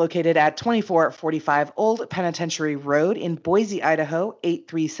 Now, it is located at 2445 Old Penitentiary Road in Boise, Idaho,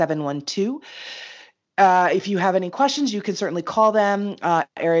 83712. If you have any questions, you can certainly call them,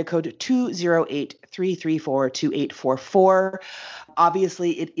 area code 208-334-2844.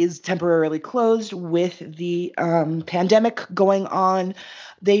 Obviously, it is temporarily closed with the pandemic going on.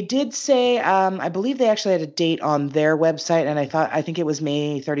 They did say, I believe they actually had a date on their website, and I think it was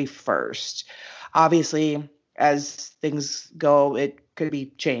May 31st. Obviously, as things go, it could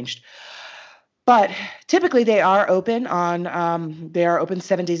be changed. But typically they are open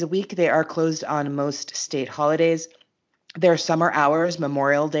 7 days a week. They are closed on most state holidays. Their summer hours,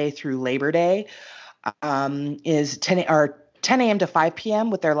 Memorial Day through Labor Day, is 10 a.m. to 5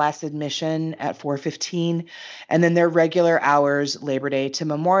 p.m. with their last admission at 4:15. And then their regular hours, Labor Day to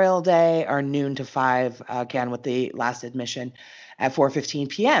Memorial Day, are noon to 5, again with the last admission at 4:15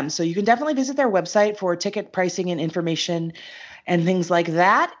 p.m. So you can definitely visit their website for ticket pricing and information and things like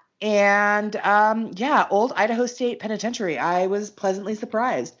that. And Old Idaho State Penitentiary. I was pleasantly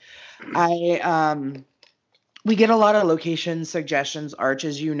surprised. We get a lot of location suggestions, Arch,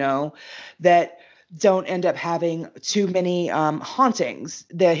 as you know, that don't end up having too many hauntings.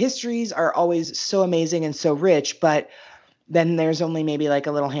 The histories are always so amazing and so rich, but then there's only maybe like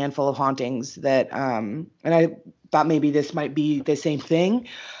a little handful of hauntings that, and I thought maybe this might be the same thing,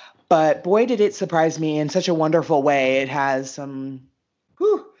 but boy, did it surprise me in such a wonderful way. It has some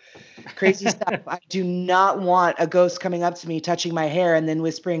crazy stuff. I do not want a ghost coming up to me, touching my hair, and then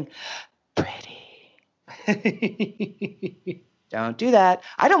whispering, "Pretty." Don't do that.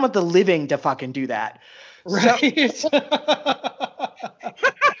 I don't want the living to fucking do that. Right.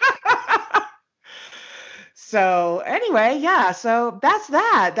 So anyway, yeah. So that's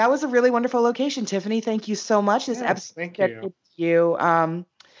that. That was a really wonderful location, Tiffany. Thank you so much. This episode thank you.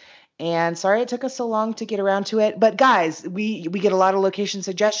 And sorry it took us so long to get around to it. But guys, we get a lot of location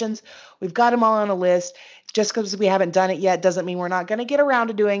suggestions. We've got them all on a list. Just because we haven't done it yet doesn't mean we're not going to get around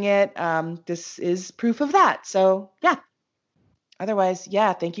to doing it. This is proof of that. So yeah. Otherwise,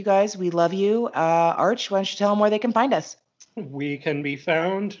 yeah, thank you guys. We love you. Arch, why don't you tell them where they can find us? We can be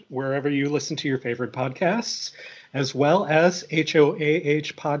found wherever you listen to your favorite podcasts, as well as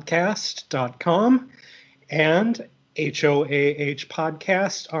hoahpodcast.com and HOAH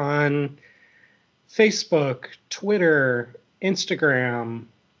Podcast on Facebook, Twitter, Instagram,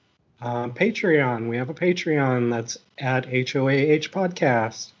 Patreon. We have a Patreon that's at HOAH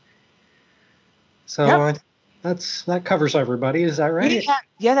Podcast. So that covers everybody. Is that right?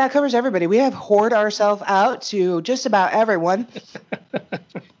 Yeah, that covers everybody. We have whored ourselves out to just about everyone.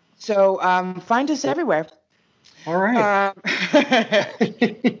 So find us everywhere. All right.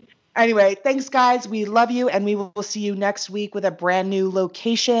 Anyway, thanks, guys. We love you, and we will see you next week with a brand new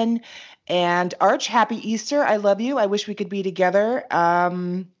location. And Arch, happy Easter. I love you. I wish we could be together.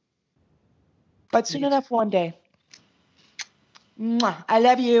 But soon enough, one day. Mwah. I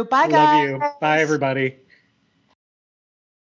love you. Bye, guys. Love you. Bye, everybody.